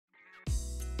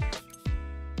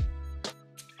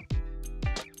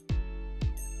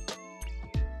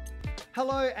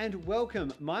Hello and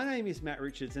welcome. My name is Matt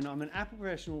Richards and I'm an Apple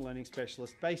Professional Learning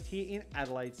Specialist based here in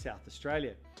Adelaide, South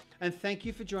Australia. And thank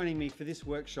you for joining me for this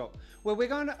workshop where we're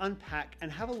going to unpack and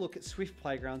have a look at Swift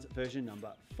Playgrounds version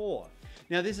number 4.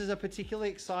 Now this is a particularly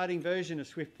exciting version of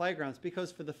Swift Playgrounds because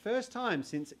for the first time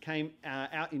since it came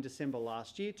out in December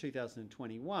last year,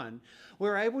 2021,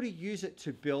 we're able to use it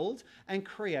to build and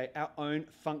create our own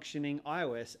functioning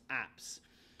iOS apps.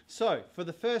 So for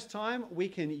the first time, we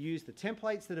can use the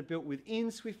templates that are built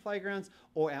within Swift Playgrounds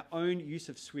or our own use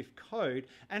of Swift code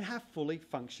and have fully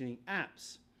functioning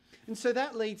apps. And so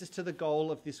that leads us to the goal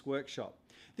of this workshop.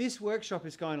 This workshop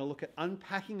is going to look at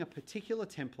unpacking a particular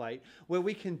template where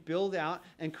we can build out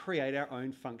and create our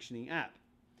own functioning app.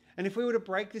 And if we were to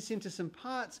break this into some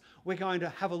parts, we're going to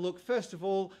have a look, first of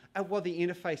all, at what the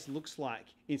interface looks like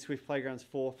in Swift Playgrounds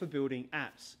 4 for building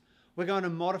apps. We're going to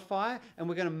modify and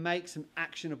we're going to make some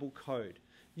actionable code.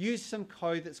 Use some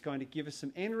code that's going to give us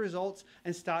some end results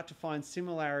and start to find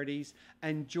similarities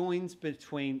and joins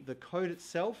between the code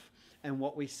itself and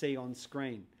what we see on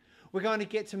screen. We're going to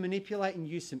get to manipulate and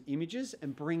use some images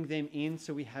and bring them in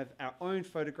so we have our own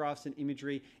photographs and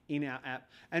imagery in our app.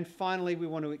 And finally, we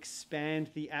want to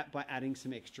expand the app by adding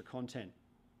some extra content.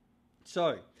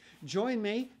 So join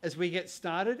me as we get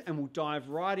started and we'll dive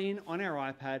right in on our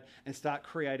iPad and start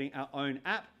creating our own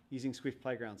app using Swift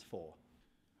Playgrounds 4.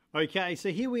 Okay, so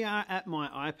here we are at my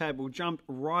iPad. We'll jump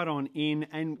right on in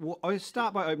and I'll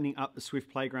start by opening up the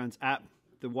Swift Playgrounds app,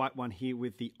 the white one here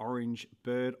with the orange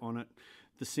bird on it,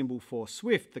 the symbol for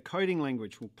Swift, the coding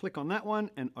language. We'll click on that one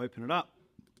and open it up.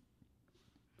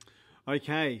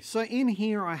 Okay, so in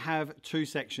here I have two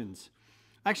sections.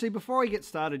 Actually, before I get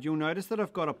started, you'll notice that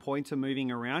I've got a pointer moving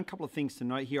around. A couple of things to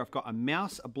note here. I've got a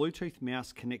mouse, a Bluetooth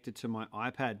mouse connected to my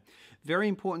iPad. Very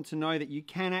important to know that you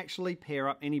can actually pair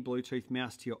up any Bluetooth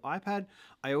mouse to your iPad.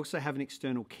 I also have an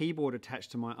external keyboard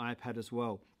attached to my iPad as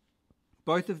well.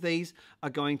 Both of these are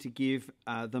going to give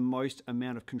the most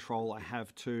amount of control I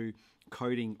have to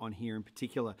coding on here in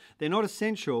particular. They're not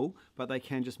essential, but they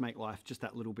can just make life just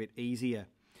that little bit easier.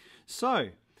 So,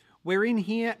 we're in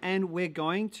here and we're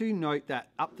going to note that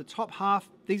up the top half,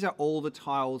 these are all the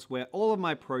tiles where all of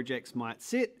my projects might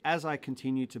sit as I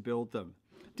continue to build them.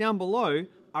 Down below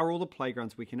are all the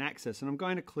playgrounds we can access, and I'm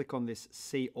going to click on this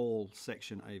See All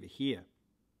section over here.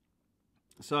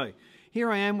 So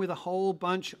here I am with a whole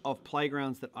bunch of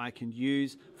playgrounds that I can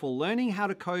use for learning how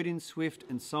to code in Swift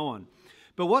and so on.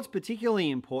 But what's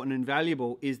particularly important and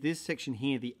valuable is this section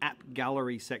here, the App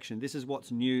Gallery section. This is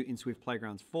what's new in Swift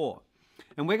Playgrounds 4.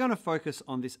 And we're going to focus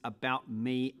on this About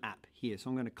Me app here. So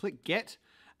I'm going to click Get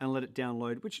and let it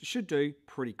download, which it should do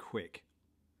pretty quick.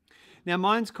 Now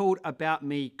mine's called About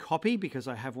Me Copy because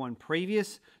I have one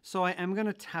previous. So I am going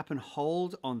to tap and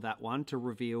hold on that one to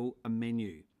reveal a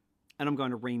menu. And I'm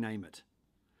going to rename it.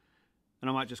 And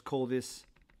I might just call this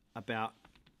About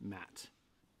Matt.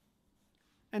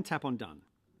 And tap on Done.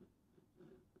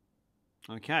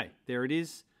 Okay, there it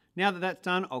is. Now that that's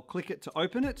done, I'll click it to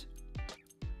open it.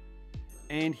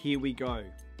 And here we go.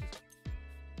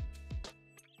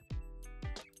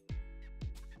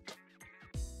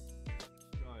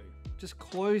 Just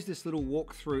close this little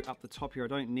walkthrough up the top here. I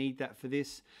don't need that for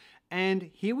this. And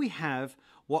here we have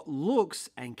what looks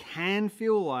and can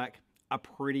feel like a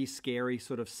pretty scary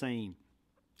sort of scene.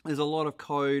 There's a lot of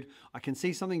code. I can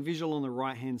see something visual on the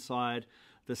right-hand side.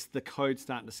 The code's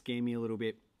starting to scare me a little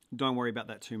bit. Don't worry about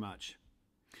that too much.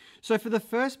 So for the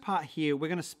first part here, we're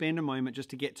going to spend a moment just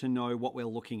to get to know what we're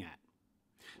looking at.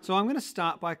 So I'm going to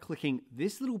start by clicking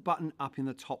this little button up in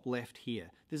the top left here.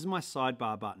 This is my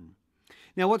sidebar button.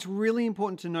 Now what's really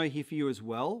important to know here for you as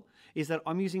well is that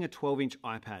I'm using a 12-inch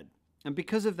iPad. And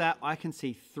because of that, I can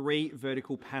see 3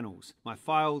 vertical panels: my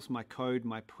files, my code,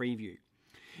 my preview.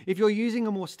 If you're using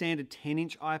a more standard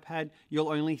 10-inch iPad, you'll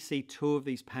only see 2 of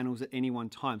these panels at any one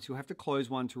time. So you'll have to close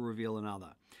one to reveal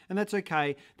another. And that's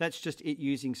okay. That's just it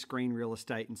using screen real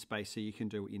estate and space so you can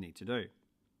do what you need to do.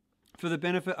 For the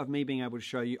benefit of me being able to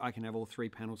show you, I can have all 3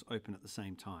 panels open at the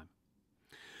same time.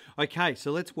 Okay,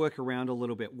 so let's work around a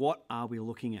little bit. What are we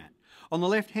looking at? On the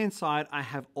left-hand side, I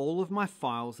have all of my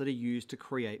files that are used to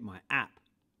create my app.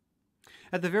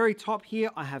 At the very top here,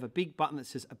 I have a big button that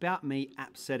says About Me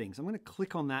App Settings. I'm going to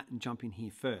click on that and jump in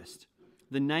here first.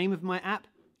 The name of my app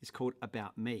is called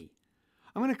About Me.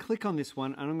 I'm going to click on this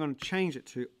one and I'm going to change it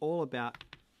to All About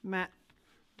Matt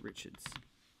Richards.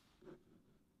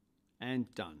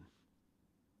 And done.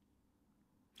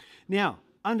 Now,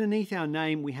 underneath our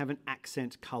name, we have an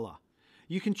accent color.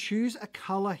 You can choose a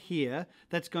color here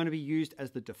that's going to be used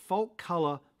as the default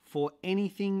color for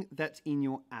anything that's in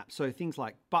your app. So things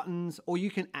like buttons, or you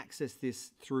can access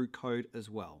this through code as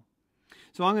well.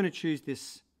 So I'm going to choose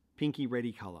this pinky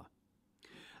reddy color.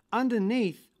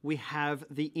 Underneath, we have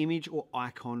the image or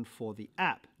icon for the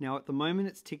app. Now at the moment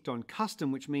it's ticked on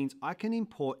custom, which means I can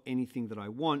import anything that I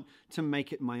want to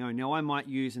make it my own. Now I might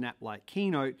use an app like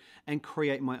Keynote and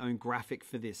create my own graphic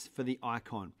for this, for the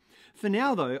icon. For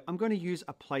now though, I'm going to use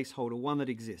a placeholder, one that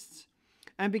exists.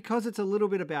 And because it's a little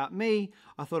bit about me,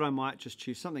 I thought I might just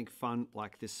choose something fun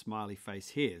like this smiley face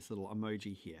here, this little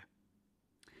emoji here.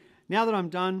 Now that I'm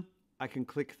done, I can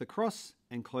click the cross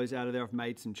and close out of there. I've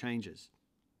made some changes.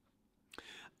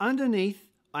 Underneath,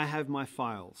 I have my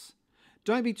files.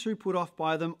 Don't be too put off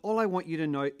by them. All I want you to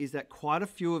note is that quite a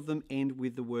few of them end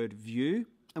with the word view,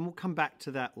 and we'll come back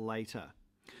to that later.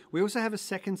 We also have a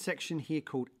second section here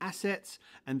called assets,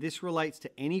 and this relates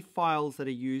to any files that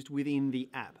are used within the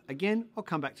app. Again, I'll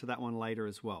come back to that one later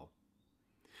as well.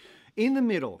 In the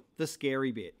middle, the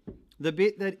scary bit, the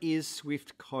bit that is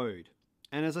Swift code.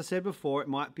 And as I said before, it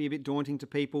might be a bit daunting to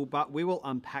people, but we will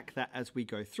unpack that as we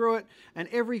go through it. And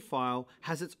every file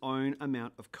has its own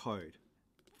amount of code.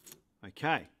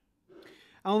 Okay.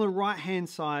 On the right-hand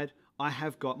side, I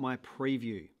have got my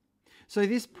preview. So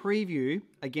this preview,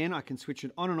 again, I can switch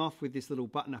it on and off with this little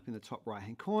button up in the top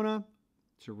right-hand corner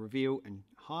to reveal and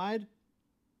hide.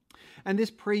 And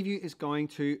this preview is going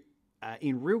to,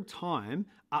 in real time,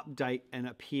 update and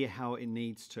appear how it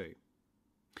needs to.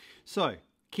 So,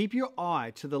 keep your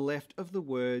eye to the left of the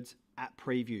words App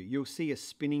Preview. You'll see a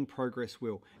spinning progress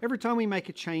wheel. Every time we make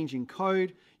a change in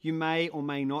code, you may or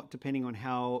may not, depending on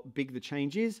how big the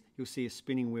change is, you'll see a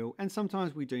spinning wheel. And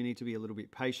sometimes we do need to be a little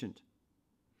bit patient.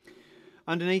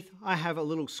 Underneath, I have a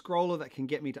little scroller that can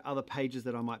get me to other pages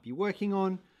that I might be working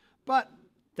on, but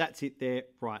that's it there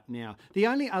right now. The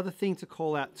only other thing to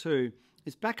call out too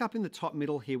is back up in the top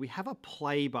middle here, we have a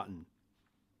play button.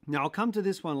 Now I'll come to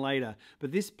this one later,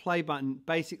 but this play button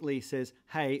basically says,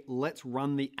 hey, let's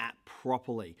run the app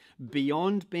properly.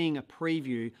 Beyond being a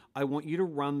preview, I want you to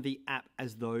run the app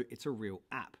as though it's a real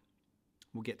app.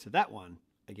 We'll get to that one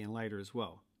again later as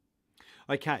well.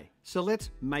 Okay, so let's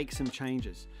make some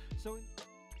changes.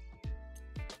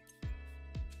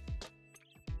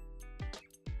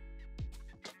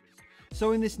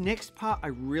 So in this next part, I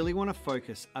really want to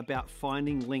focus about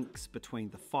finding links between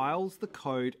the files, the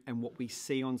code, and what we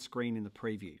see on screen in the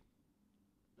preview.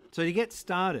 So to get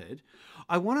started,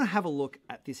 I want to have a look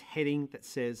at this heading that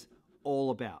says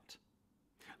All About.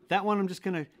 That one I'm just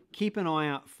going to keep an eye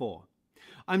out for.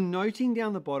 I'm noting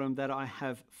down the bottom that I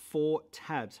have 4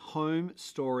 tabs: Home,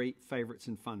 Story, Favorites,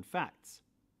 and Fun Facts.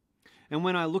 And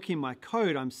when I look in my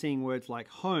code, I'm seeing words like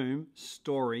Home,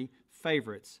 Story,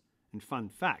 Favorites, and Fun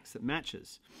Facts that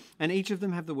matches. And each of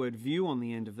them have the word view on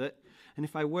the end of it. And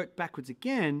if I work backwards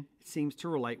again, it seems to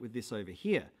relate with this over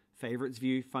here: Favorites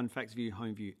view, Fun Facts view,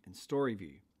 Home view, and Story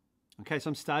view. Okay, so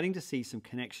I'm starting to see some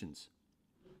connections.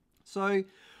 So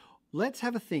let's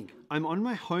have a think. I'm on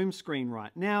my home screen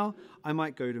right now. I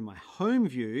might go to my home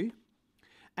view,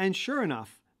 and sure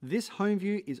enough, this home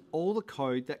view is all the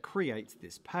code that creates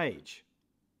this page.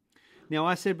 Now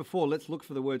I said before, let's look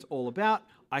for the words all about.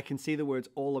 I can see the words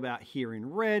all about here in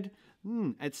red.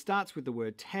 It starts with the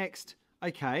word text.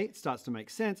 Okay, it starts to make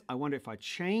sense. I wonder if I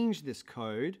change this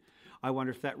code, I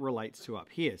wonder if that relates to up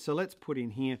here. So let's put in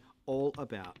here all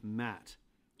about Matt.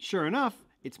 Sure enough,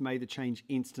 it's made the change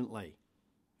instantly.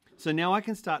 So now I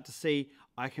can start to see,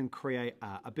 I can create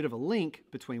a bit of a link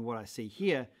between what I see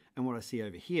here and what I see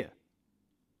over here.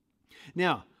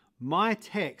 Now, my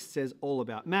text says all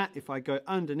about Matt. If I go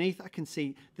underneath, I can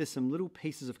see there's some little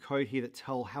pieces of code here that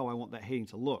tell how I want that heading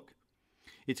to look.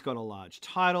 It's got a large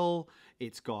title,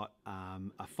 it's got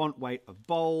a font weight of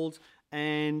bold,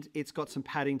 and it's got some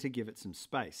padding to give it some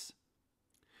space.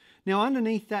 Now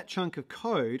underneath that chunk of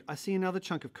code, I see another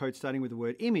chunk of code starting with the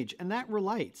word image, and that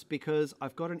relates because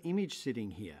I've got an image sitting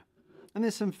here. And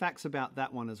there's some facts about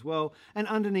that one as well. And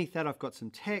underneath that, I've got some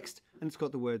text, and it's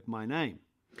got the word my name.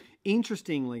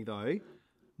 Interestingly though,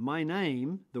 my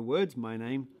name, the words my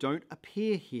name, don't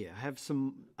appear here. I have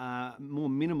some more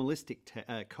minimalistic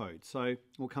code, so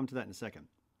we'll come to that in a second.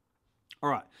 All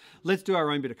right, let's do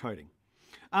our own bit of coding.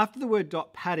 After the word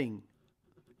dot padding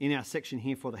in our section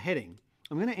here for the heading,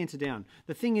 I'm going to enter down.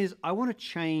 The thing is, I want to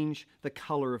change the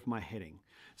color of my heading.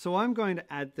 So I'm going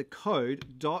to add the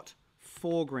code dot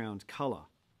foreground color.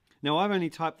 Now I've only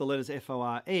typed the letters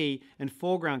F-O-R-E, and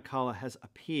foreground color has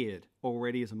appeared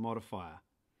already as a modifier.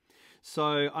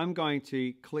 So I'm going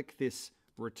to click this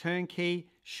return key.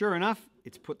 Sure enough,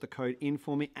 it's put the code in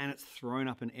for me and it's thrown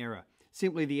up an error.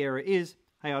 Simply the error is,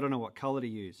 hey, I don't know what color to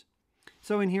use.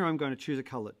 So in here I'm going to choose a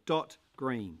color, dot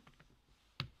green.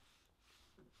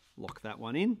 Lock that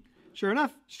one in. Sure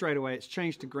enough, straight away it's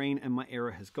changed to green and my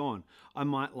error has gone. I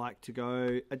might like to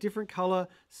go a different color,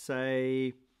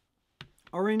 say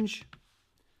orange,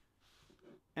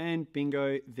 and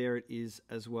bingo, there it is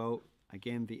as well.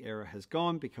 Again, the error has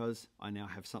gone because I now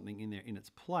have something in there in its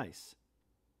place.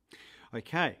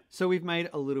 Okay, so we've made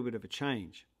a little bit of a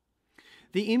change.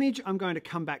 The image I'm going to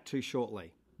come back to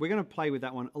shortly. We're going to play with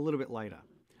that one a little bit later.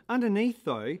 Underneath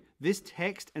though, this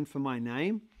text and for my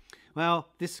name, well,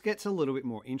 this gets a little bit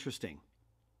more interesting.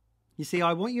 You see,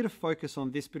 I want you to focus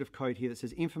on this bit of code here that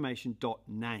says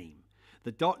information.name.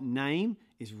 The .name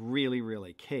is really,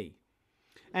 really key.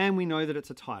 And we know that it's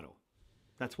a title.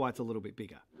 That's why it's a little bit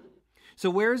bigger. So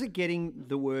where is it getting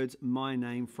the words my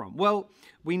name from? Well,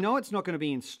 we know it's not going to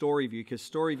be in Story View because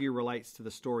Story View relates to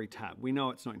the Story tab. We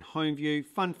know it's not in Home View.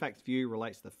 Fun Facts View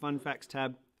relates to the Fun Facts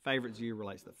tab. Favorites View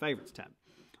relates to the Favorites tab.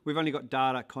 We've only got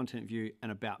Data, Content View,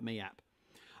 and About Me app.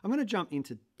 I'm going to jump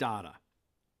into Data.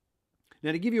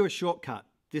 Now to give you a shortcut,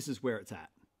 this is where it's at.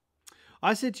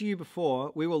 I said to you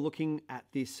before, we were looking at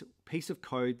this piece of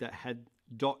code that had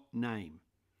 .name.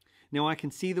 Now I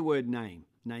can see the word name.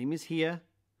 Name is here.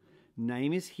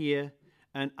 Name is here,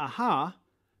 and aha,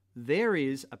 there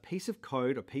is a piece of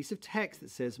code, a piece of text that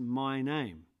says my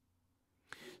name.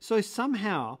 So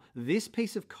somehow this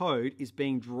piece of code is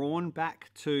being drawn back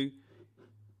to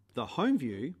the home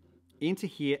view into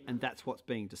here, and that's what's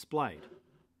being displayed.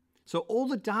 So all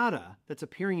the data that's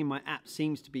appearing in my app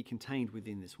seems to be contained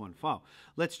within this one file.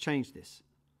 Let's change this.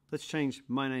 Let's change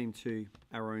my name to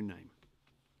our own name.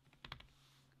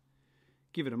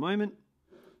 Give it a moment.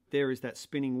 There is that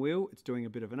spinning wheel. It's doing a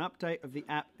bit of an update of the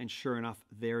app, and sure enough,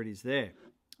 there it is there.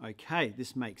 Okay,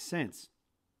 this makes sense.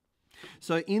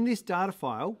 So in this data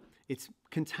file, it's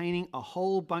containing a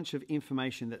whole bunch of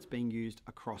information that's being used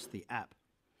across the app.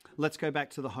 Let's go back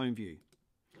to the home view.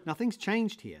 Nothing's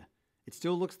changed here. It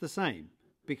still looks the same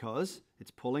because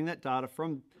it's pulling that data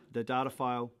from the data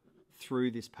file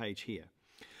through this page here.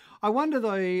 I wonder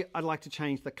though, I'd like to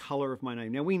change the color of my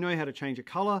name. Now we know how to change a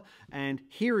color, and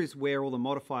here is where all the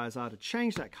modifiers are to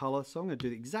change that color. So I'm going to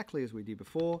do exactly as we did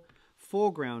before.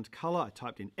 Foreground color, I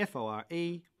typed in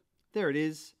F-O-R-E, there it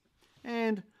is.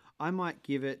 And I might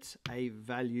give it a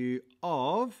value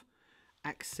of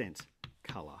accent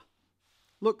color.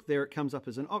 Look, there it comes up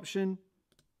as an option,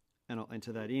 and I'll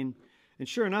enter that in. And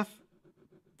sure enough,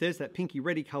 there's that pinky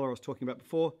reddy color I was talking about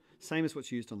before, same as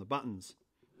what's used on the buttons.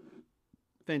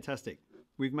 Fantastic.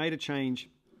 We've made a change.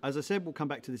 As I said, we'll come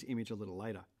back to this image a little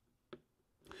later.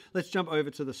 Let's jump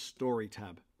over to the Story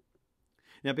tab.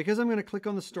 Now, because I'm going to click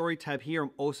on the Story tab here,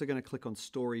 I'm also going to click on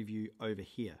Story View over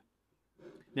here.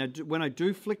 Now, when I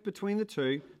do flick between the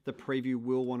two, the preview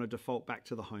will want to default back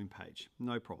to the home page.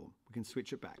 No problem. We can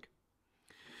switch it back.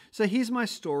 So here's my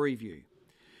Story View.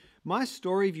 My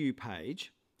Story View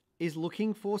page is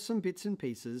looking for some bits and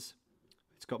pieces.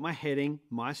 It's got my heading,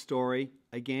 my story.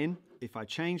 Again, if I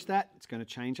change that, it's going to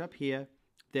change up here.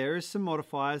 There is some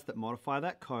modifiers that modify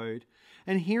that code.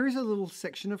 And here is a little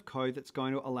section of code that's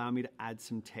going to allow me to add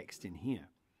some text in here.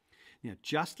 Now,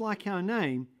 just like our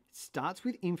name, it starts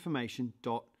with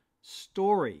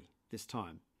information.story this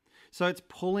time. So it's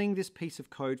pulling this piece of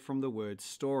code from the word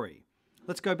story.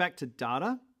 Let's go back to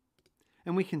data,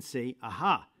 and we can see,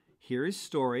 aha, here is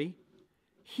story,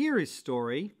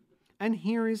 and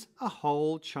here is a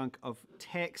whole chunk of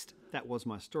text. That was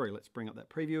my story. Let's bring up that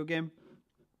preview again.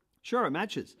 Sure, it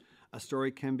matches. A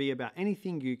story can be about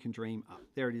anything you can dream up.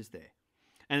 There it is there.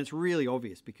 And it's really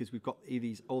obvious because we've got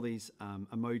all these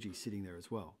emojis sitting there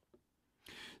as well.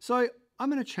 So I'm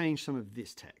going to change some of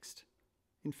this text.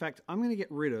 In fact, I'm going to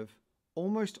get rid of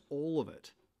almost all of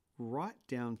it right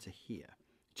down to here,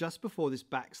 just before this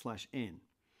 \n.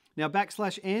 Now,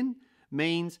 \n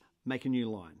means make a new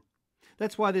line.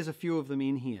 That's why there's a few of them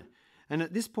in here. And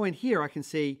at this point here, I can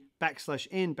see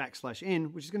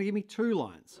 \n, which is going to give me 2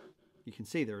 lines. You can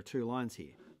see there are 2 lines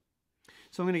here.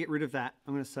 So I'm going to get rid of that.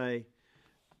 I'm going to say,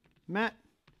 Matt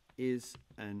is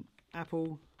an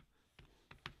Apple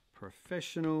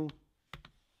professional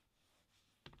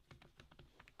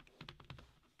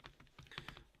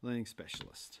learning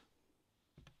specialist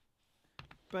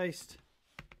based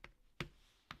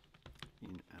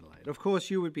in Adelaide. Of course,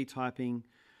 you would be typing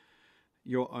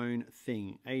your own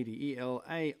thing.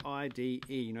 A-D-E-L-A-I-D-E.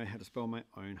 You know how to spell my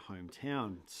own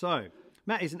hometown. So,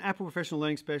 Matt is an Apple professional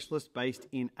learning specialist based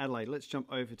in Adelaide. Let's jump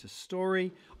over to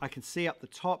story. I can see up the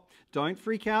top. Don't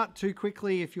freak out too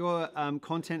quickly if your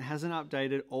content hasn't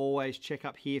updated. Always check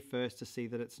up here first to see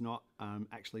that it's not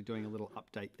actually doing a little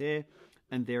update there.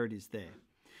 And there it is there.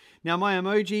 Now my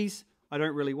emojis, I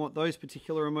don't really want those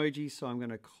particular emojis, so I'm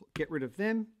going to get rid of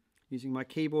them using my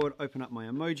keyboard, open up my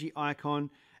emoji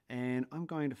icon, and I'm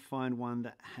going to find one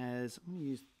that has, I'm going to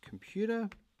use computer,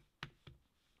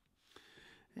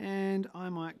 and I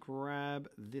might grab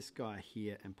this guy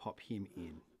here and pop him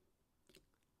in.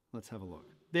 Let's have a look.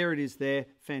 There it is there.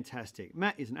 Fantastic.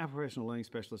 Matt is an Apple Professional Learning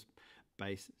Specialist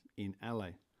based in LA.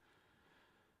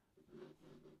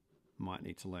 Might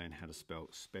need to learn how to spell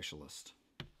specialist.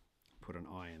 Put an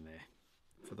I in there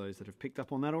for those that have picked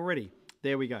up on that already.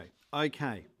 There we go.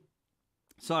 Okay.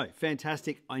 So,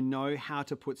 fantastic. I know how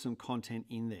to put some content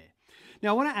in there. Now,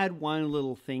 I want to add one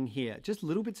little thing here, just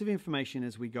little bits of information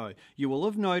as we go. You will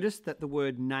have noticed that the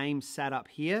word name sat up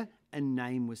here and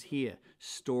name was here.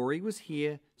 Story was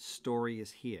here, story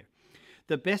is here.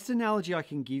 The best analogy I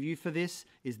can give you for this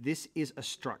is a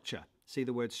structure. See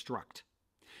the word struct.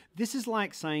 This is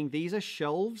like saying these are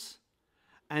shelves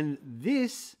and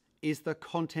this is the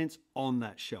contents on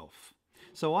that shelf.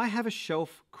 So I have a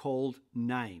shelf called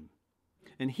name.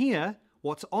 And here,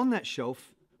 what's on that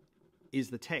shelf is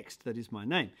the text that is my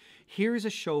name. Here is a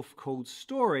shelf called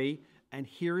story, and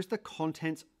here is the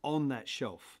contents on that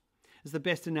shelf. It's the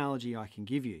best analogy I can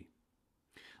give you.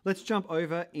 Let's jump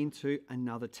over into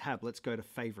another tab. Let's go to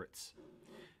favorites.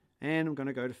 And I'm going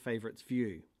to go to favorites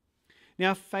view.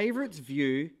 Now, favorites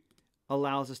view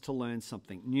allows us to learn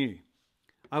something new.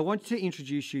 I want to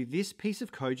introduce you this piece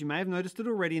of code. You may have noticed it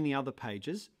already in the other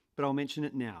pages, but I'll mention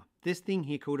it now. This thing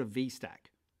here called a VStack.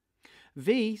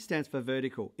 V stands for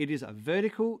vertical. It is a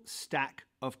vertical stack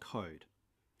of code.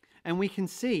 And we can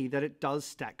see that it does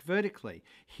stack vertically.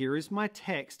 Here is my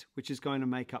text, which is going to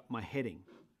make up my heading.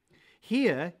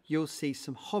 Here, you'll see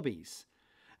some hobbies.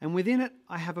 And within it,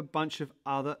 I have a bunch of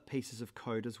other pieces of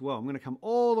code as well. I'm going to come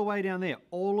all the way down there.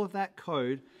 All of that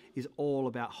code is all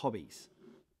about hobbies.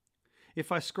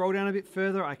 If I scroll down a bit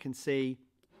further, I can see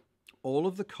all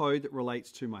of the code that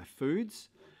relates to my foods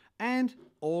and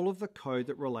all of the code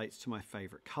that relates to my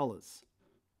favorite colors.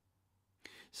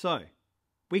 So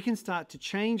we can start to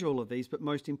change all of these, but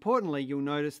most importantly, you'll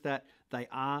notice that they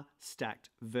are stacked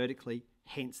vertically,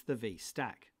 hence the V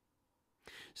stack.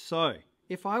 So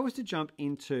if I was to jump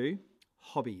into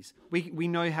hobbies, we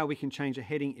know how we can change a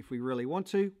heading if we really want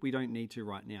to. We don't need to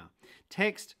right now.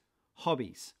 Text,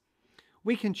 hobbies.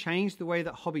 We can change the way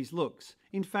that hobbies looks.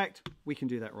 In fact, we can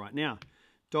do that right now.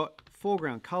 Dot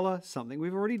foreground color, something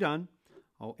we've already done.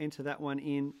 I'll enter that one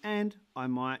in, and I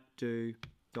might do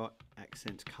dot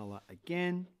accent color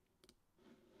again.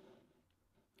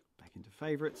 Back into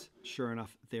favorites. Sure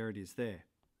enough, there it is there.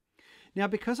 Now,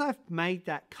 because I've made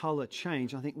that color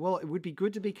change, I think, well, it would be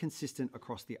good to be consistent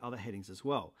across the other headings as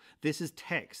well. This is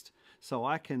text, so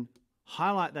I can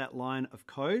highlight that line of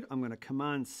code. I'm going to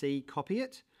Command C, copy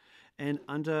it, and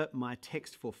under my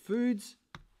text for foods,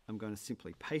 I'm going to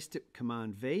simply paste it,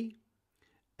 Command V,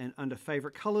 and under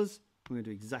favorite colors, I'm going to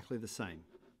do exactly the same.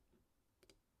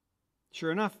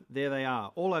 Sure enough, there they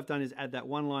are. All I've done is add that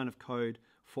one line of code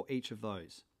for each of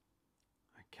those.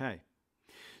 Okay,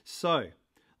 so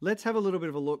let's have a little bit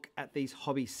of a look at these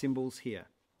hobby symbols here.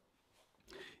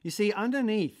 You see,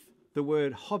 underneath the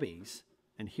word hobbies,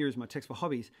 and here is my text for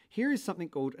hobbies, here is something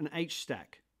called an H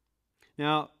stack.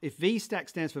 Now, if V stack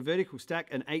stands for vertical stack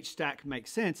and H stack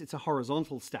makes sense, it's a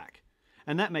horizontal stack.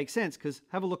 And that makes sense because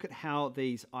have a look at how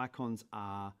these icons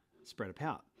are spread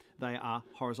apart. They are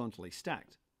horizontally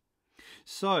stacked.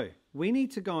 So we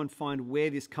need to go and find where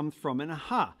this comes from. And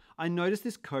aha, I noticed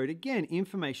this code again,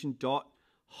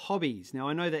 information.hobbies. Now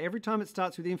I know that every time it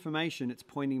starts with information, it's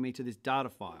pointing me to this data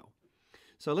file.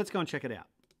 So let's go and check it out.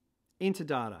 Into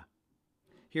data.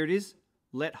 Here it is,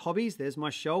 let hobbies, there's my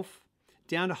shelf.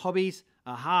 Down to hobbies,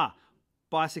 aha,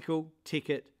 bicycle,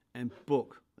 ticket, and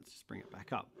book. Let's just bring it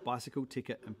back up. Bicycle,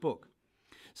 ticket, and book.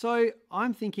 So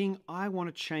I'm thinking I want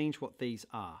to change what these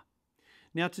are.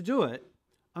 Now to do it,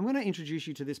 I'm going to introduce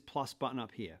you to this plus button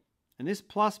up here. And this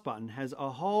plus button has a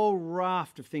whole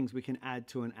raft of things we can add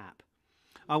to an app.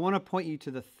 I want to point you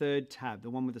to the third tab, the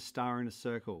one with a star and a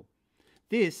circle.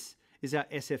 This is our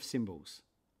SF symbols.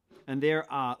 And there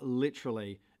are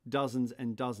literally dozens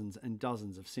and dozens and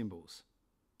dozens of symbols.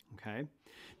 Okay.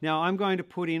 Now I'm going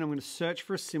to search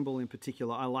for a symbol in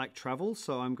particular. I like travel,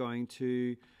 so I'm going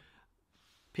to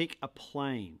pick a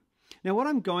plane. Now what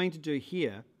I'm going to do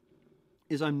here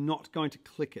is I'm not going to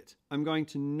click it. I'm going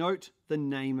to note the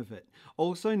name of it.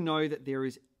 Also know that there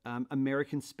is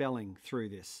American spelling through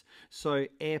this. So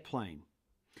airplane.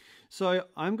 So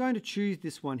I'm going to choose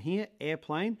this one here,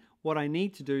 airplane. What I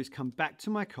need to do is come back to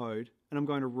my code and I'm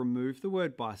going to remove the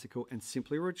word bicycle and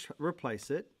simply replace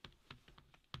it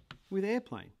with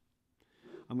airplane.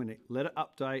 I'm going to let it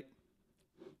update,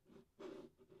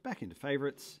 back into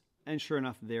favorites, and sure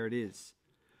enough, there it is.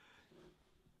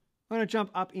 I'm going to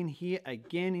jump up in here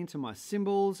again into my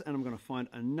symbols, and I'm going to find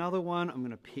another one. I'm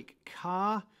going to pick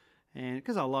car, and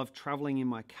because I love traveling in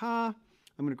my car,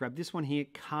 I'm going to grab this one here,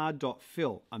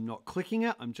 car.fill. I'm not clicking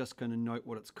it, I'm just going to note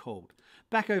what it's called.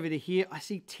 Back over to here, I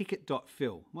see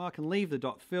ticket.fill. Well, I can leave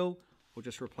the .fill or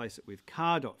just replace it with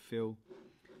car.fill,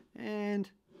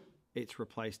 and it's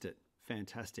replaced it.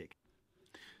 Fantastic.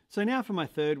 So now for my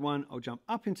third one, I'll jump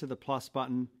up into the plus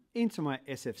button, into my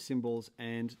SF symbols,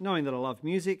 and knowing that I love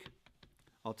music,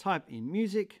 I'll type in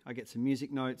music. I get some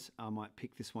music notes. I might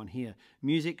pick this one here,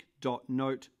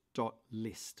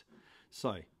 music.note.list.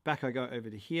 So back I go over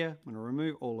to here. I'm going to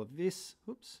remove all of this.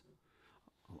 Oops.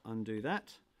 I'll undo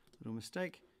that. Little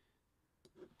mistake.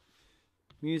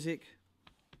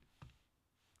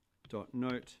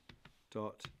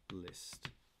 Music.note.list.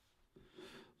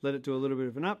 Let it do a little bit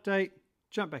of an update.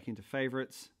 Jump back into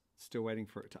favorites. Still waiting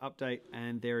for it to update.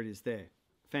 And there it is there.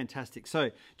 Fantastic.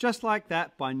 So just like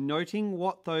that, by noting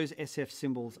what those SF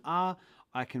symbols are,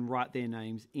 I can write their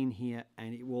names in here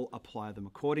and it will apply them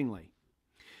accordingly.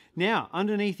 Now,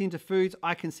 underneath into foods,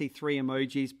 I can see 3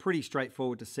 emojis. Pretty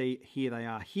straightforward to see. Here they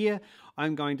are here.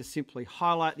 I'm going to simply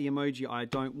highlight the emoji I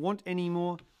don't want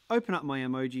anymore, open up my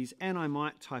emojis, and I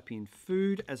might type in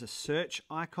food as a search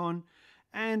icon,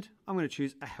 and I'm going to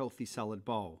choose a healthy salad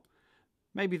bowl.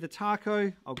 Maybe the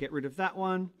taco, I'll get rid of that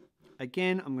one.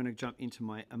 Again, I'm going to jump into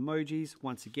my emojis.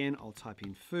 Once again, I'll type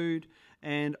in food,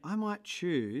 and I might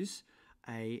choose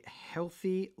a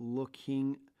healthy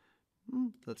looking,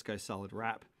 let's go salad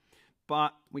wrap.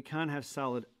 But we can't have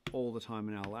salad all the time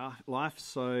in our life.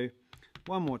 So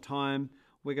one more time,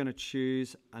 we're going to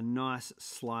choose a nice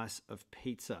slice of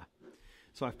pizza.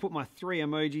 So I've put my 3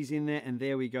 emojis in there, and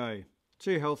there we go.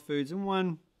 2 health foods and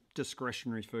 1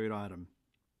 discretionary food item.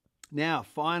 Now,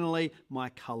 finally, my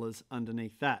colors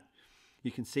underneath that.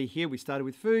 You can see here we started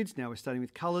with foods, now we're starting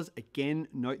with colors. Again,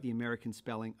 note the American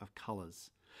spelling of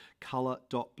colors.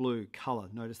 Color.blue, color,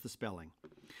 notice the spelling.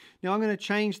 Now I'm going to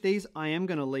change these. I am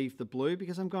going to leave the blue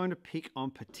because I'm going to pick on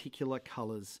particular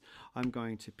colors. I'm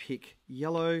going to pick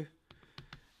yellow,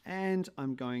 and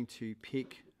I'm going to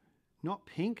pick, not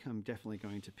pink, I'm definitely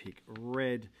going to pick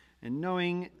red. And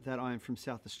knowing that I'm from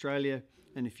South Australia,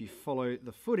 and if you follow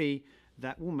the footy,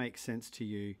 that will make sense to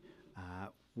you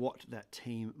what that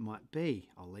team might be.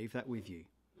 I'll leave that with you.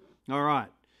 All right.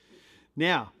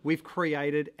 Now, we've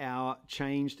created our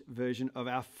changed version of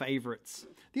our favorites.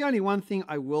 The only one thing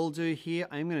I will do here,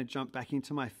 I'm going to jump back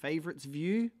into my favorites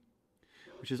view,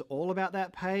 which is all about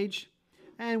that page.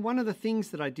 And one of the things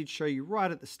that I did show you right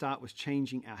at the start was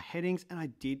changing our headings, and I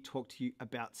did talk to you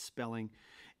about spelling.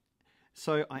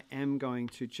 So I am going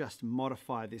to just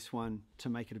modify this one to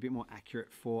make it a bit more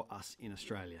accurate for us in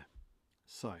Australia.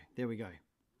 So there we go.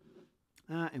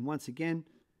 And once again,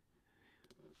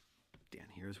 down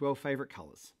here as well, favorite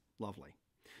colors. Lovely.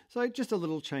 So just a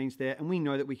little change there, and we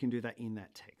know that we can do that in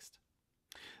that text.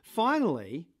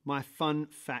 Finally, my fun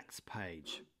facts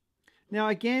page. Now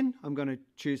again, I'm going to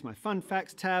choose my fun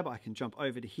facts tab. I can jump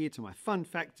over to here to my fun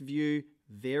facts view.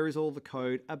 There is all the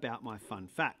code about my fun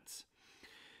facts.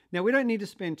 Now we don't need to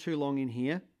spend too long in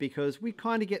here because we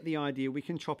kind of get the idea. We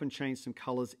can chop and change some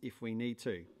colors if we need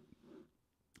to.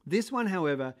 This one,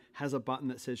 however, has a button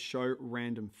that says show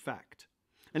random fact.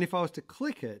 And if I was to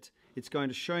click it, it's going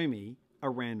to show me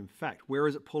a random fact. Where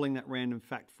is it pulling that random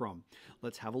fact from?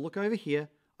 Let's have a look over here.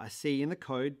 I see in the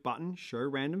code button, show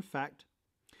random fact.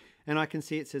 And I can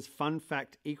see it says fun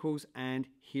fact equals, and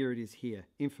here it is here,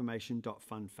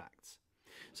 information.funfacts.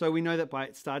 So we know that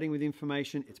by starting with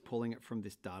information, it's pulling it from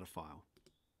this data file.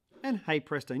 And hey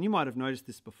presto, and you might have noticed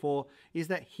this before, is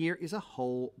that here is a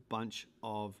whole bunch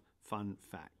of fun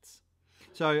facts.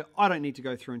 So I don't need to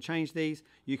go through and change these.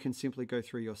 You can simply go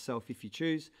through yourself if you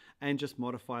choose and just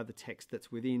modify the text that's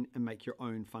within and make your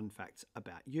own fun facts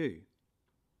about you.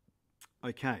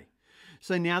 Okay,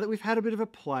 so now that we've had a bit of a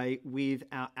play with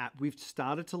our app, we've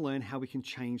started to learn how we can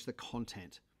change the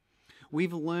content.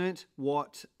 We've learnt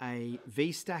what a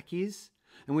VStack is,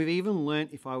 and we've even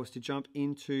learnt, if I was to jump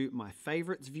into my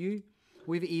favorites view,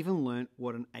 we've even learnt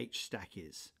what an HStack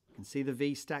is. You can see the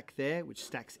VStack there, which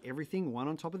stacks everything one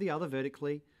on top of the other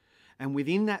vertically. And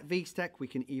within that VStack, we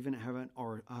can even have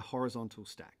a horizontal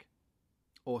stack.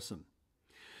 Awesome.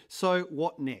 So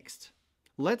what next?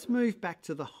 Let's move back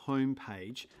to the home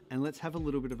page and let's have a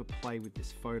little bit of a play with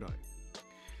this photo.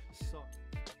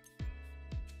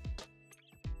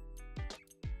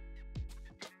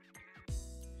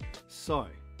 So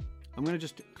I'm going to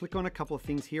just click on a couple of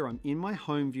things here. I'm in my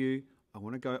home view. I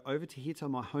want to go over to here to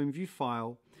my home view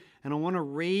file, and I want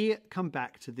to come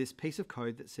back to this piece of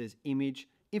code that says image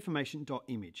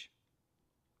information.image.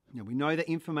 Now we know that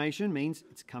information means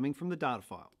it's coming from the data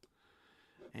file.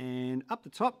 And up the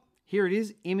top, here it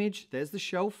is, image, there's the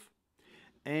shelf.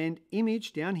 And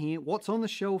image down here, what's on the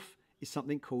shelf is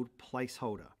something called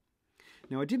placeholder.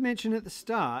 Now I did mention at the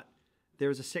start, there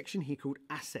is a section here called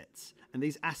assets. And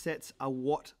these assets are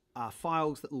what are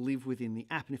files that live within the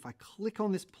app. And if I click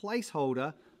on this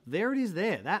placeholder, there it is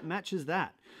there, that matches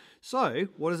that. So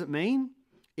what does it mean?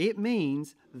 It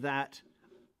means that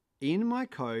in my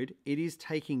code, it is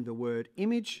taking the word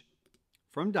image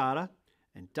from data,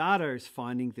 and data is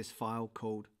finding this file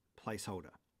called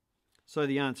placeholder. So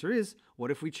the answer is,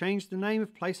 what if we change the name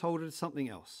of placeholder to something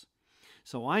else?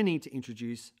 So I need to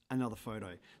introduce another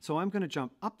photo. So I'm going to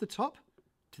jump up the top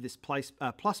to this plus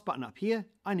button up here.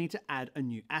 I need to add a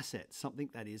new asset, something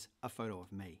that is a photo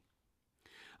of me.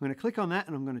 I'm going to click on that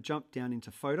and I'm going to jump down into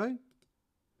photo,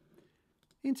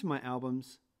 into my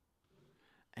albums,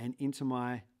 and into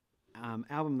my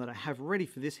album that I have ready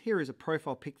for this. Here is a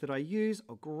profile pic that I use.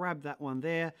 I'll grab that one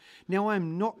there. Now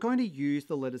I'm not going to use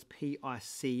the letters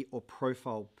PIC or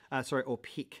or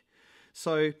pic.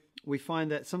 So we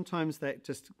find that sometimes that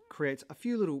just creates a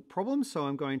few little problems. So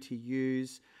I'm going to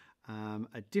use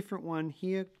a different one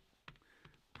here.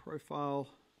 Profile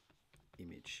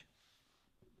image.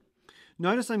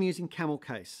 Notice I'm using camel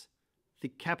case, the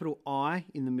capital I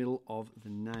in the middle of the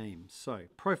name. So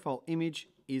profile image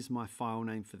is my file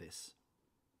name for this.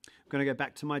 I'm going to go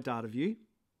back to my data view.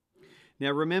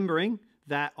 Now remembering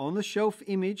that on the shelf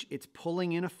image, it's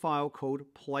pulling in a file called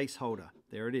placeholder.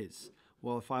 There it is.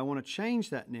 Well, if I want to change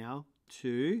that now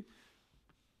to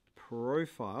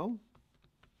profile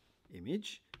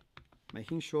image,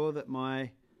 making sure that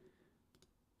my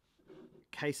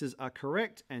cases are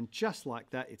correct, and just like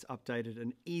that, it's updated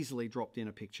and easily dropped in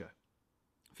a picture.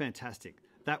 Fantastic.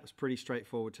 That was pretty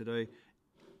straightforward to do.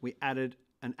 We added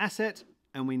an asset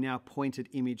and we now pointed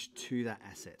image to that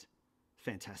asset.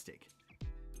 Fantastic.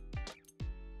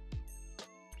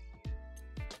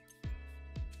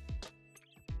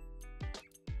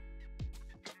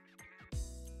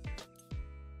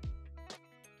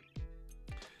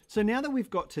 So now that we've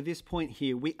got to this point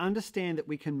here, we understand that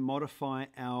we can modify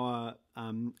our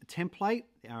template,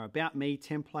 our About Me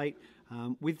template,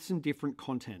 with some different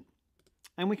content.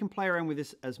 And we can play around with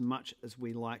this as much as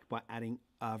we like by adding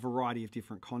a variety of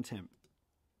different content.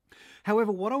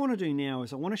 However, what I want to do now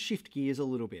is I want to shift gears a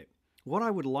little bit. What I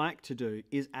would like to do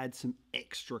is add some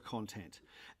extra content.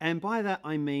 And by that,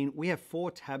 I mean we have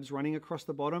 4 tabs running across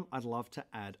the bottom. I'd love to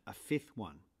add a 5th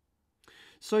one.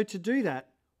 So to do that,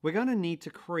 we're going to need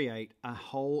to create a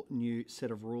whole new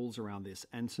set of rules around this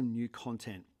and some new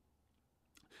content.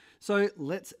 So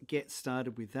let's get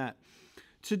started with that.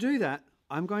 To do that,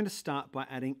 I'm going to start by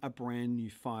adding a brand new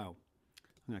file.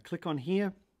 I'm going to click on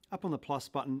here, up on the plus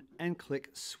button, and click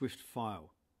Swift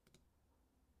File.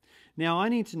 Now I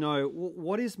need to know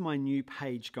what is my new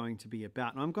page going to be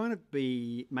about. And I'm going to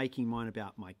be making mine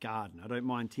about my garden. I don't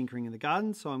mind tinkering in the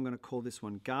garden, so I'm going to call this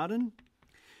one Garden.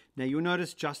 Now you'll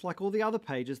notice, just like all the other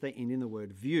pages, they end in the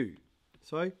word view.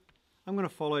 So I'm going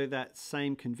to follow that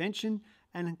same convention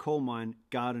and call mine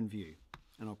Garden View,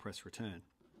 and I'll press return.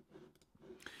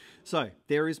 So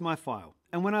there is my file.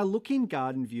 And when I look in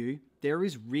Garden View, there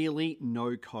is really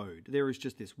no code. There is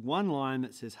just this one line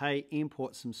that says, hey,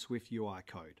 import some Swift UI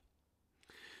code.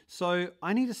 So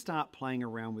I need to start playing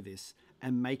around with this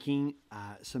and making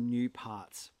some new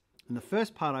parts. And the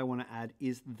first part I want to add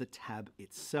is the tab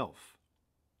itself.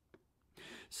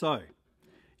 So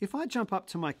if I jump up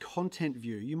to my content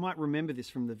view, you might remember this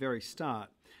from the very start,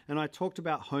 and I talked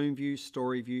about home view,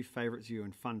 story view, favorites view,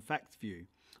 and fun facts view.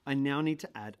 I now need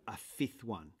to add a 5th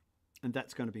one, and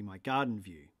that's going to be my garden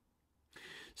view.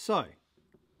 So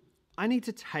I need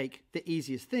to take, the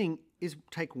easiest thing is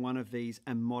take one of these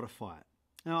and modify it.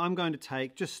 Now I'm going to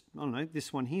take just, I don't know,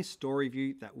 this one here, story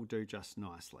view. That will do just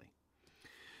nicely.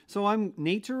 So I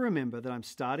need to remember that I'm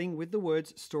starting with the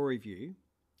words story view,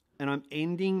 and I'm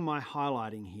ending my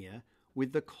highlighting here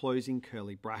with the closing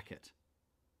curly bracket.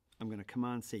 I'm going to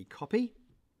Command C, copy.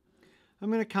 I'm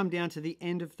going to come down to the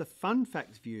end of the fun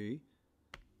facts view,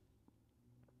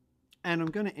 and I'm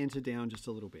going to enter down just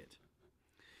a little bit.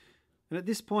 And at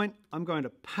this point, I'm going to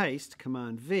paste,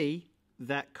 Command V,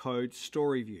 that code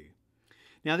story view.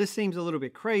 Now this seems a little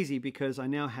bit crazy because I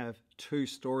now have 2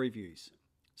 story views.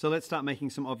 So let's start making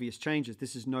some obvious changes.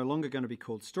 This is no longer going to be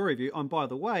called story view. And by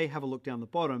the way, have a look down the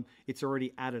bottom. It's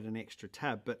already added an extra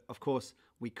tab, but of course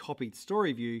we copied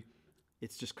story view.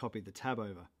 It's just copied the tab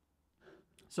over.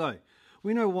 So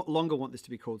we no longer want this to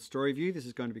be called story view. This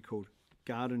is going to be called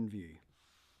garden view.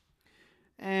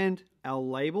 And our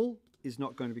label is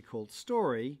not going to be called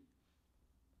story.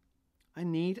 I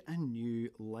need a new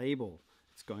label.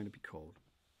 It's going to be called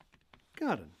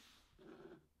garden.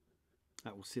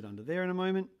 That will sit under there in a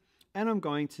moment. And I'm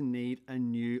going to need a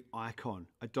new icon.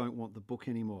 I don't want the book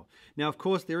anymore. Now, of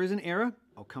course, there is an error.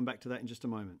 I'll come back to that in just a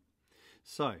moment.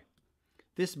 So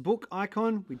this book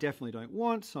icon, we definitely don't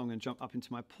want. So I'm going to jump up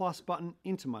into my plus button,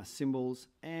 into my symbols,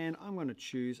 and I'm going to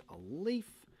choose a leaf.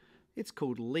 It's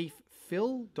called leaf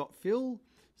fill.fill.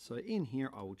 So in here,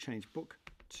 I will change book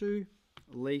to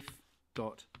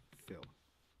leaf.fill.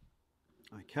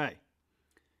 Okay.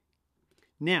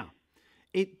 Now,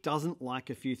 it doesn't like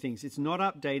a few things. It's not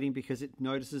updating because it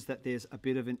notices that there's a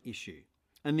bit of an issue.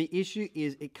 And the issue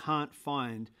is it can't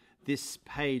find this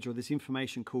page or this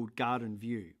information called Garden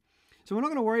View. So we're not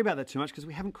going to worry about that too much because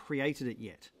we haven't created it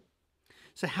yet.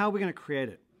 So how are we going to create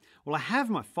it? Well, I have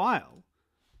my file,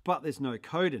 but there's no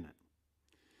code in it.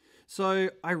 So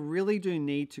I really do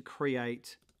need to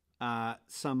create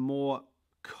some more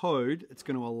code that's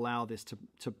going to allow this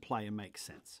to play and make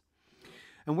sense.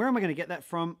 And where am I going to get that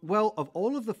from? Well, of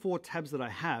all of the 4 tabs that I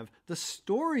have, the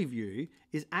story view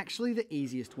is actually the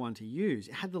easiest one to use.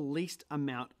 It had the least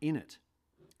amount in it.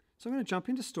 So I'm going to jump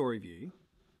into story view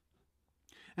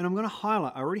and I'm going to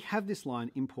highlight, I already have this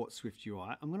line, import Swift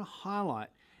UI. I'm going to highlight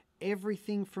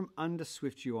everything from under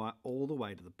Swift UI all the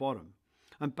way to the bottom.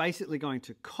 I'm basically going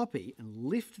to copy and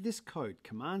lift this code,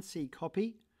 Command C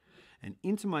copy, and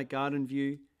into my garden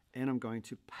view, and I'm going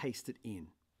to paste it in.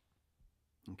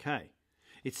 Okay.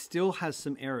 It still has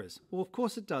some errors. Well, of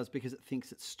course it does because it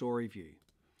thinks it's story view.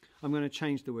 I'm going to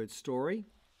change the word story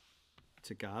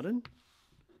to garden.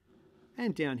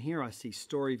 And down here I see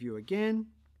story view again.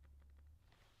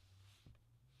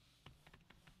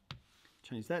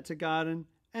 Change that to garden.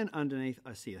 And underneath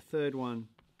I see a third one.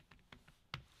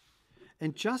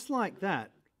 And just like that,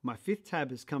 my 5th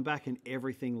tab has come back and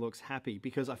everything looks happy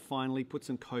because I finally put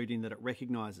some code in that it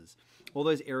recognizes. All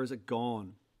those errors are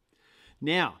gone.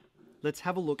 Now, let's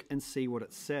have a look and see what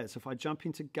it says. So if I jump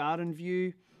into Garden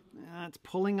View, it's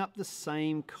pulling up the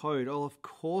same code. Oh, of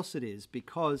course it is,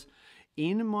 because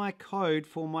in my code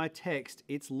for my text,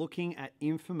 it's looking at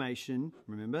information,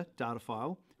 remember, data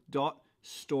file,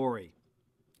 .story.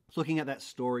 It's looking at that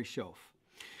story shelf.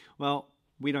 Well,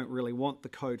 we don't really want the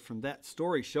code from that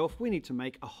story shelf. We need to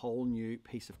make a whole new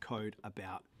piece of code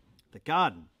about the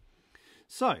garden.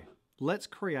 So let's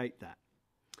create that.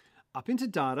 Up into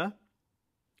data,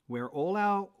 where all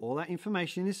our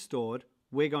information is stored,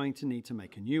 we're going to need to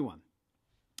make a new one.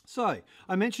 So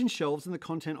I mentioned shelves and the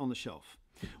content on the shelf.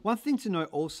 One thing to note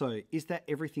also is that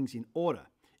everything's in order.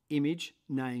 Image,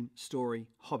 name, story,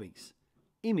 hobbies.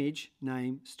 Image,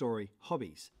 name, story,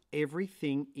 hobbies.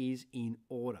 Everything is in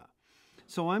order.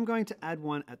 So I'm going to add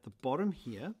one at the bottom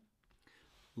here.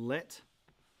 Let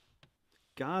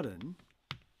garden,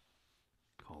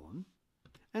 colon,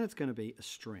 and it's going to be a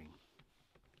string.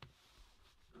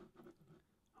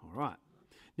 All right.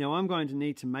 Now I'm going to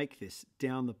need to make this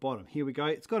down the bottom. Here we go.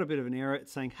 It's got a bit of an error.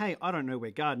 It's saying, hey, I don't know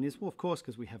where garden is. Well, of course,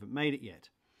 because we haven't made it yet.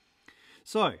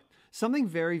 So something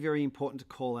very, very important to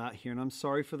call out here, and I'm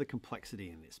sorry for the complexity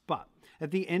in this, but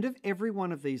at the end of every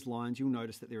one of these lines, you'll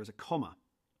notice that there is a comma,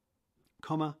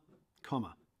 comma,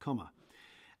 comma, comma.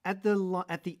 At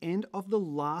the end of the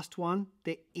last one,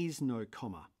 there is no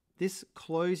comma. This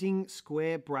closing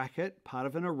square bracket, part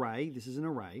of an array, this is an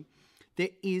array, there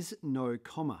is no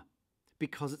comma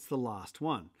because it's the last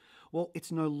one. Well,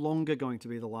 it's no longer going to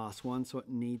be the last one, so it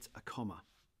needs a comma.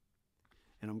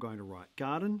 And I'm going to write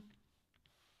garden.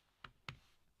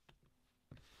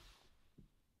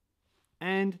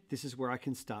 And this is where I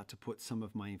can start to put some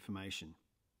of my information.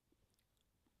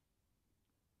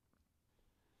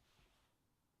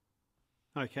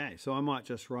 Okay, so I might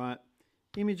just write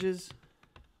images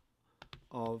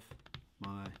of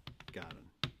my garden.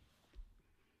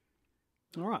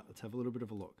 All right, let's have a little bit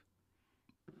of a look.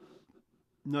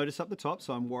 Notice up the top,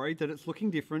 so I'm worried that it's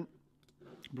looking different,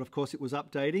 but of course it was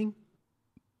updating,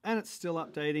 and it's still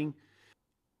updating.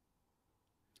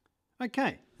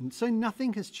 Okay, and so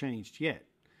nothing has changed yet.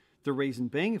 The reason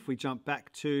being, if we jump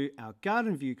back to our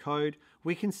garden view code,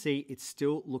 we can see it's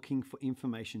still looking for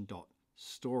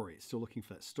information.story. It's still looking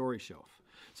for that story shelf.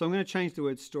 So I'm going to change the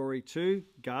word story to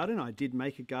garden. I did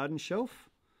make a garden shelf.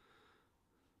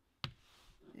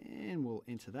 And we'll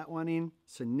enter that one in.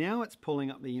 So now it's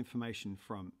pulling up the information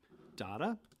from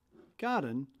data,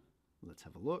 garden. Let's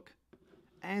have a look.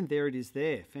 And there it is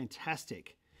there.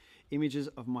 Fantastic. Images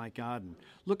of my garden.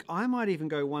 Look, I might even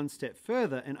go one step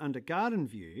further, and under garden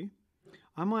view,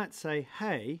 I might say,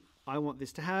 hey, I want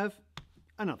this to have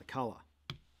another color.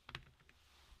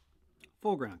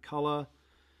 Foreground color.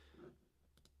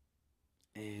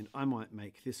 And I might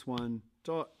make this one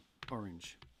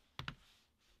 .orange.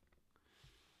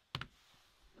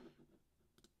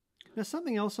 Now,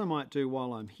 something else I might do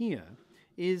while I'm here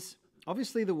is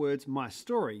obviously the words "my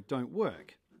story" don't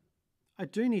work. I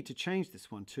do need to change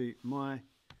this one to "my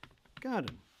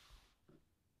garden."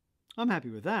 I'm happy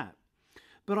with that.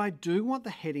 But I do want the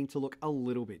heading to look a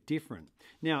little bit different.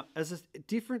 Now,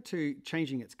 different to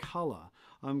changing its color,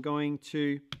 I'm going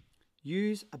to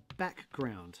use a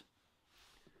background.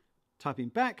 Type in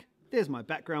back, there's my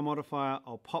background modifier.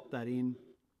 I'll pop that in.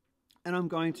 And I'm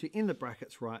going to, in the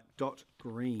brackets, write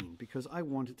 .green because I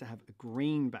want it to have a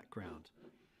green background.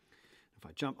 If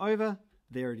I jump over,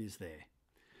 there it is there.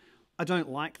 I don't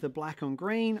like the black on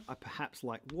green. I perhaps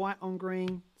like white on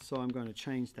green. So I'm going to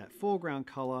change that foreground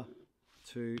color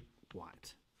to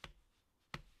white.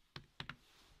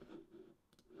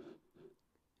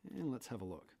 And let's have a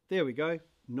look. There we go.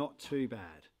 Not too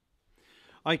bad.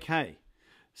 Okay.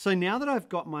 So now that I've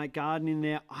got my garden in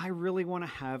there, I really want to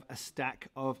have a stack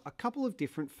of a couple of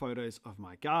different photos of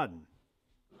my garden.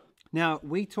 Now,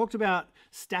 we talked about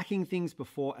stacking things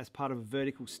before as part of a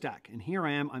vertical stack. And here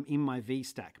I am, I'm in my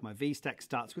V-stack. My V-stack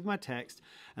starts with my text,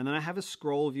 and then I have a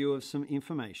scroll view of some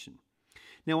information.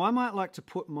 Now, I might like to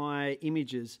put my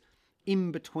images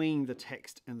in between the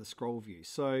text and the scroll view.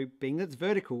 So being that it's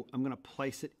vertical, I'm going to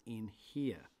place it in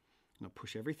here. I'm going to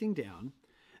push everything down,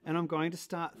 and I'm going to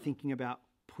start thinking about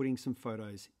putting some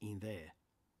photos in there.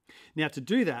 Now, to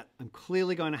do that, I'm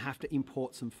clearly going to have to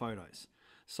import some photos.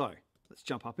 So let's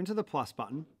jump up into the plus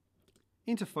button,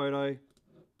 into photo,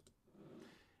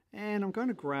 and I'm going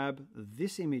to grab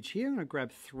this image here. I'm going to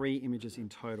grab 3 images in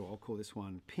total. I'll call this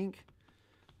one pink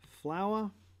flower.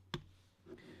 I'll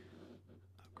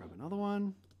grab another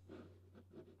one.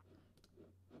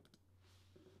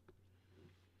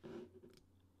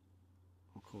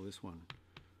 I'll call this one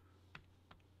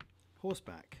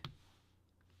horseback.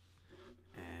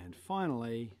 And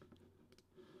finally,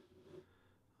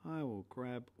 I will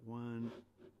grab one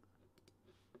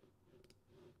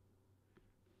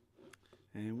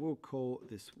and we'll call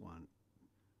this one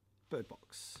bird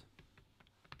box.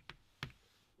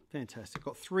 Fantastic. I've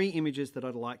got 3 images that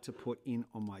I'd like to put in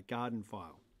on my garden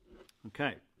file.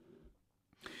 Okay.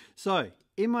 So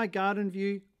in my garden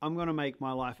view, I'm going to make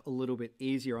my life a little bit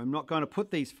easier. I'm not going to put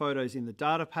these photos in the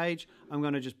data page. I'm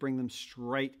going to just bring them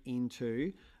straight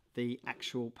into the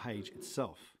actual page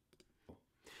itself.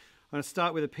 I'm going to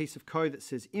start with a piece of code that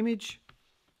says image,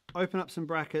 open up some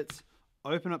brackets,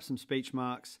 open up some speech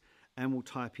marks, and we'll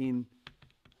type in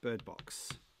bird box.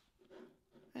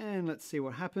 And let's see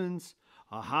what happens.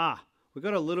 Aha, we've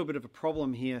got a little bit of a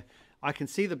problem here. I can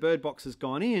see the bird box has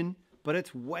gone in, but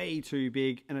it's way too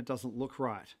big and it doesn't look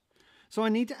right. So I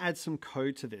need to add some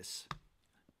code to this.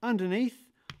 Underneath,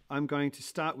 I'm going to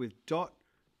start with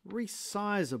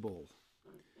 .resizable.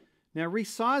 Now,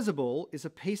 resizable is a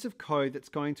piece of code that's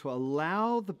going to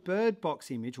allow the bird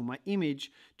box image, or my image,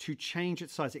 to change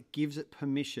its size. It gives it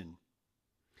permission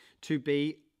to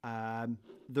be to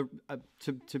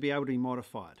be able to be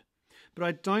modified.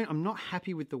 But I'm not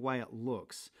happy with the way it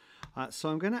looks. So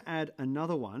I'm going to add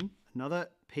another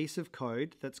piece of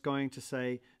code that's going to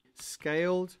say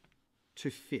scaled to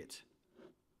fit.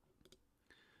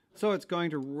 So it's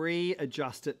going to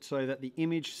readjust it so that the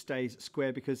image stays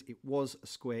square because it was a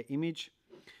square image.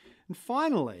 And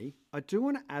finally, I do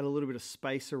want to add a little bit of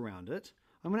space around it.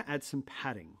 I'm going to add some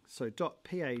padding. So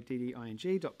 .padding,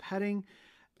 .padding,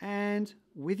 and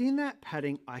within that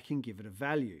padding, I can give it a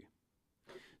value.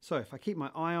 So if I keep my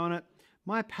eye on it,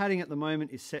 my padding at the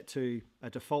moment is set to a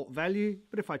default value,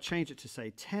 but if I change it to say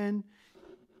 10,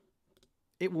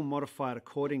 it will modify it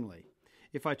accordingly.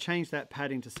 If I change that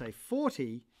padding to say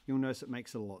 40, you'll notice it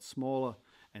makes it a lot smaller,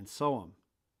 and so on.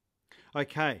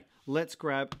 Okay, let's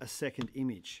grab a second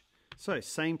image. So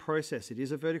same process, it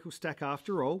is a vertical stack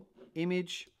after all.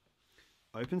 Image,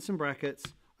 open some brackets,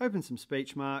 open some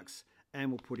speech marks, and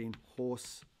we'll put in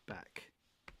horseback.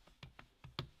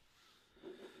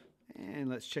 And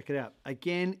let's check it out.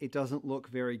 Again, it doesn't look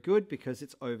very good because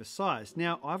it's oversized.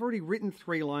 Now, I've already written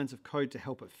 3 lines of code to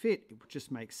help it fit. It would just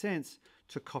make sense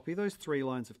to copy those 3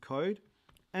 lines of code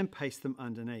and paste them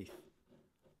underneath.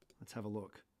 Let's have a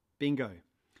look. Bingo.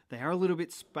 They are a little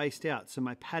bit spaced out, so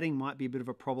my padding might be a bit of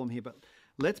a problem here, but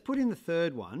let's put in the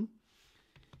third one.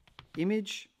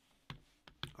 Image,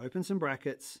 open some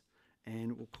brackets,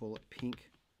 and we'll call it pink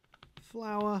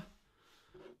flower.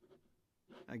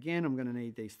 Again, I'm going to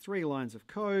need these 3 lines of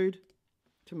code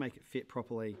to make it fit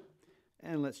properly.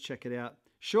 And let's check it out.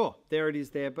 Sure, there it is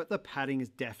there, but the padding is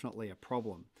definitely a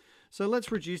problem. So let's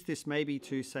reduce this maybe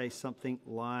to say something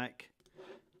like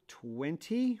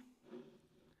 20,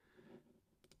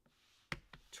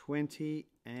 20,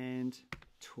 and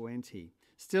 20.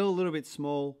 Still a little bit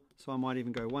small, so I might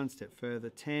even go one step further.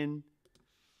 10,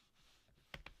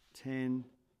 10,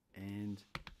 and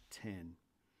 10.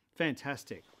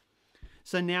 Fantastic.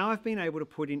 So now I've been able to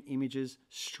put in images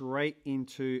straight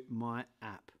into my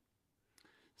app.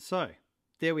 So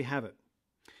there we have it.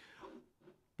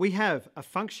 We have a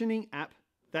functioning app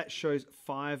that shows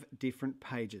 5 different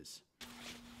pages.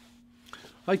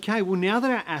 Okay, well now that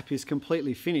our app is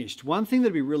completely finished, one thing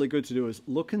that'd be really good to do is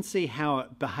look and see how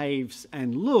it behaves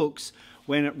and looks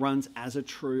when it runs as a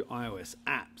true iOS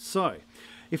app. So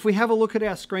if we have a look at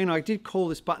our screen, I did call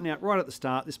this button out right at the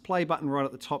start, this play button right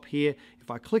at the top here. If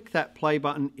I click that play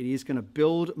button, it is going to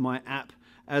build my app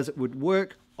as it would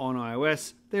work on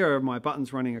iOS. There are my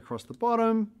buttons running across the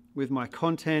bottom with my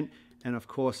content, and of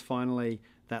course finally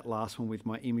that last one with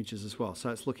my images as well. So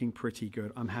it's looking pretty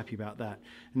good. I'm happy about that.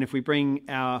 And if we bring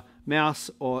our mouse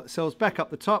or cells back up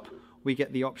the top, we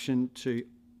get the option to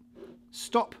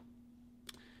stop,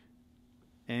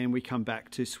 and we come back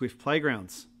to Swift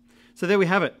Playgrounds. So there we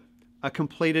have it, a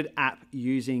completed app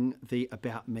using the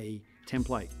About Me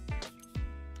template.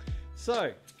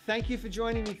 So thank you for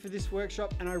joining me for this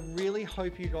workshop, and I really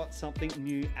hope you got something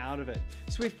new out of it.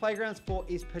 Swift Playgrounds 4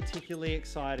 is particularly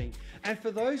exciting. And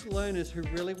for those learners who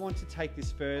really want to take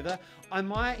this further, I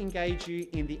might engage you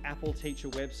in the Apple Teacher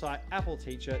website,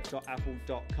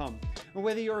 appleteacher.apple.com. And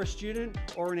whether you're a student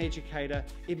or an educator,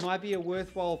 it might be a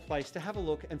worthwhile place to have a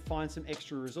look and find some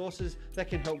extra resources that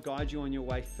can help guide you on your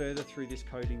way further through this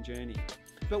coding journey.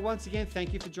 But once again,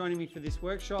 thank you for joining me for this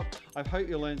workshop. I hope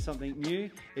you learned something new.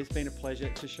 It's been a pleasure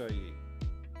to show you.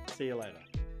 See you later.